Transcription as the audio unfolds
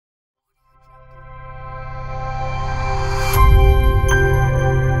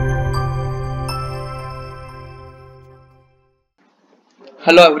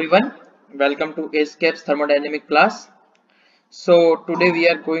Hello everyone, welcome to AceScape's thermodynamic class. So today we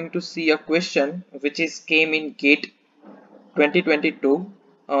are going to see a question which is came in GATE 2022,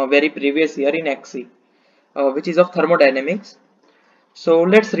 very previous year in XC, which is of thermodynamics. So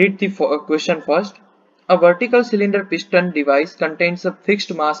let's read the question first. A vertical cylinder piston device contains a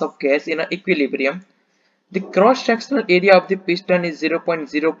fixed mass of gas in an equilibrium. The cross-sectional area of the piston is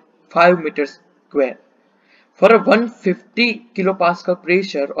 0.05 meters square. For a 150 kilopascal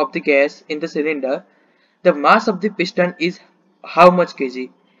pressure of the gas in the cylinder, the mass of the piston is how much kg?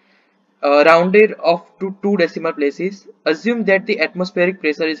 Rounded off to 2 decimal places. Assume that the atmospheric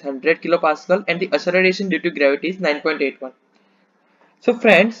pressure is 100 kilopascal and the acceleration due to gravity is 9.81. So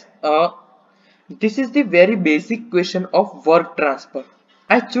friends, this is the very basic question of work transfer.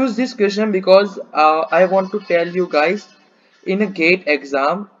 I choose this question because I want to tell you guys, in a GATE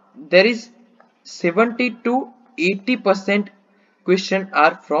exam there is 70 to 80% question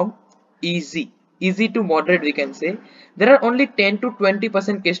are from easy to moderate, we can say. There are only 10 to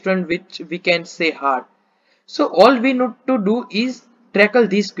 20% question which we can say hard. So all we need to do is tackle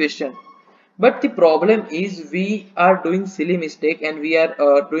this question. But the problem is we are doing silly mistake and we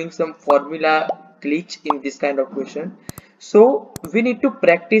are doing some formula glitch in this kind of question. So we need to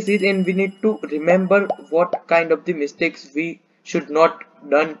practice it and we need to remember what kind of the mistakes we should not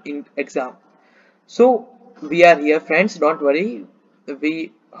done in exam. So we are here friends, don't worry,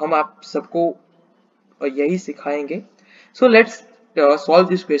 हम आप सबको यही सिखाएंगे. So let's solve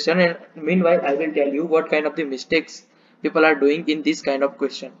this question, and meanwhile I will tell you what kind of the mistakes people are doing in this kind of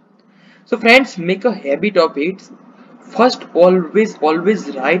question. So friends, make a habit of it. First, always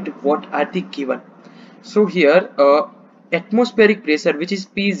write what are the given. So here atmospheric pressure, which is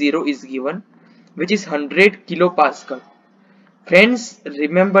P0, is given, which is 100 kilopascal. Friends,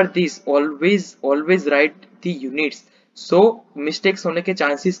 remember this, always write the units, so mistakes होने के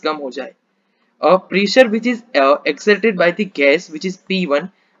chances कम हो जाए. Pressure which is exerted by the gas, which is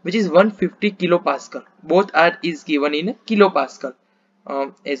P1, which is 150 kilopascal. Both are is given in kilopascal.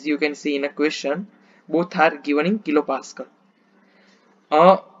 As you can see in a question, both are given in kilopascal.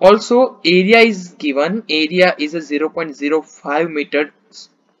 Also area is given. Area is a 0.05 meter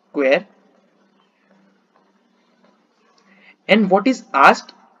square. And what is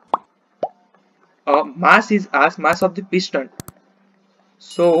asked? Mass is asked, mass of the piston.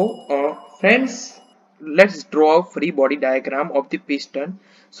 So friends, let's draw a free body diagram of the piston,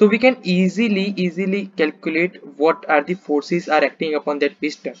 so we can easily calculate what are the forces are acting upon that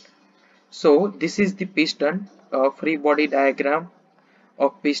piston. So this is the piston, free body diagram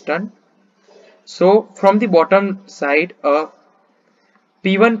of piston. So from the bottom side,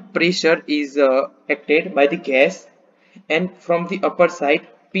 P1 pressure is acted by the gas, and from the upper side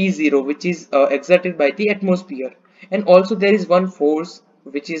P0, which is exerted by the atmosphere, and also there is one force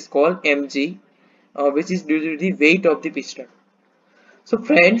which is called mg, which is due to the weight of the piston. So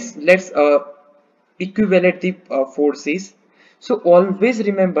friends, let's equivalent the forces. So always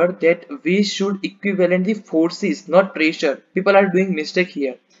remember that we should equivalent the forces, not pressure. People are doing mistake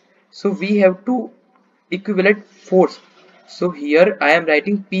here. So we have to equivalent force. So here I am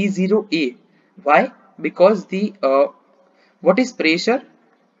writing P0A. Why? Because the what is pressure?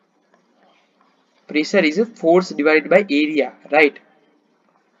 Pressure is a force divided by area, right?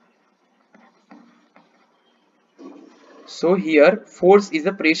 So here force is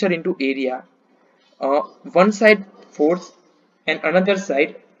the pressure into area. One side force and another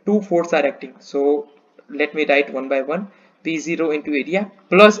side two force are acting. So let me write one by one. P0 into area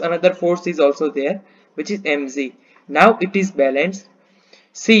plus another force is also there, which is mg. Now it is balanced.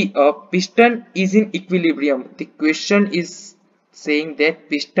 See, piston is in equilibrium. The question is saying that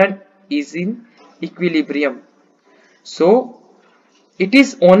piston is in equilibrium. So it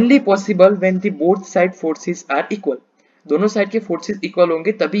is only possible when the both side forces are equal. दोनों side के forces equal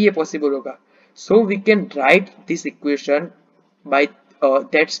होंगे तभी ये possible होगा. So we can write this equation by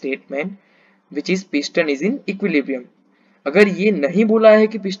that statement, which is piston is in equilibrium. अगर ये नहीं बोला है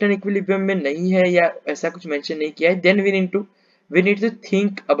कि piston equilibrium में नहीं है या ऐसा कुछ मेंशन नहीं किया है, then we need to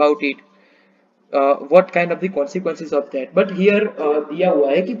think about it. What kind of the consequences of that. But here दिया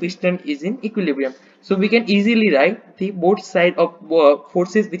हुआ है कि piston is in equilibrium. So we can easily write the both side of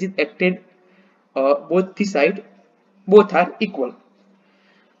forces which is acted, both the side, both are equal.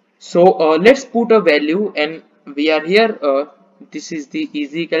 So let's put a value, and we are here. This is the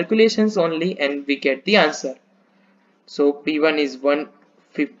easy calculations only, and we get the answer. So P1 is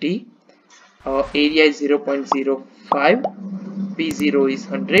 150, area is 0.05, P0 is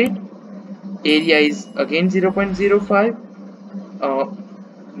 100, area is again 0.05,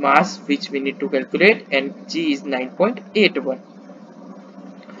 mass which we need to calculate, and G is 9.81.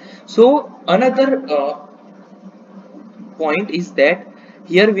 So another point is that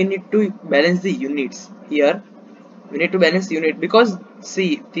here we need to balance the units. Here we need to balance unit, because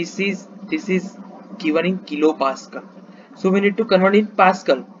see, this is given in kilopascal, so we need to convert in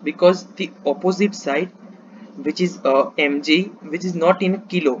pascal, because the opposite side, which is mg, which is not in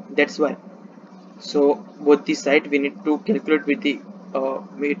kilo, that's why. So both the side we need to calculate with the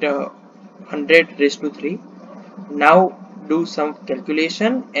meter 100 raised to 3. Now do some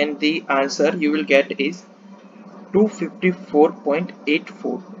calculation, and the answer you will get is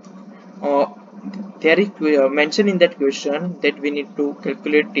 254.84. uh, there is mentioned in that question that we need to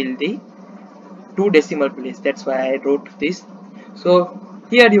calculate till the 2 decimal place, that's why I wrote this. So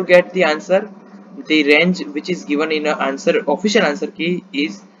here you get the answer. The range which is given in a answer, official answer key,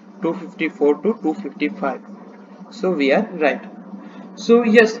 is 254 to 255, so we are right. So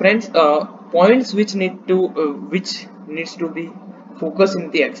yes friends, points which which needs to be focused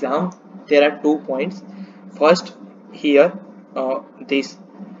in the exam, there are 2 points. First, here this,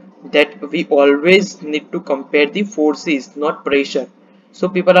 that we always need to compare the forces, not pressure. So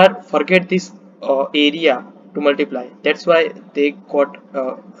people are forget this area to multiply, that's why they got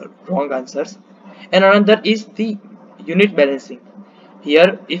wrong answers. And another is the unit balancing.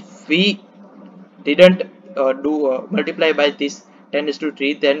 Here if we didn't do multiply by this 10 is to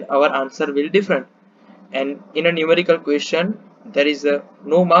 3, then our answer will different. And in a numerical question there is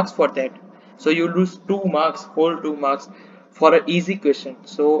no marks for that, so you lose 2 marks, whole 2 marks for an easy question.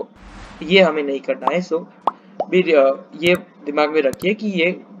 So ये हमें नहीं करना है. So भी ये दिमाग में रखिए कि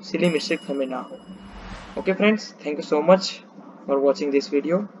ये silly mistake हमें ना हो. Okay friends, thank you so much for watching this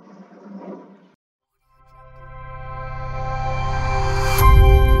video.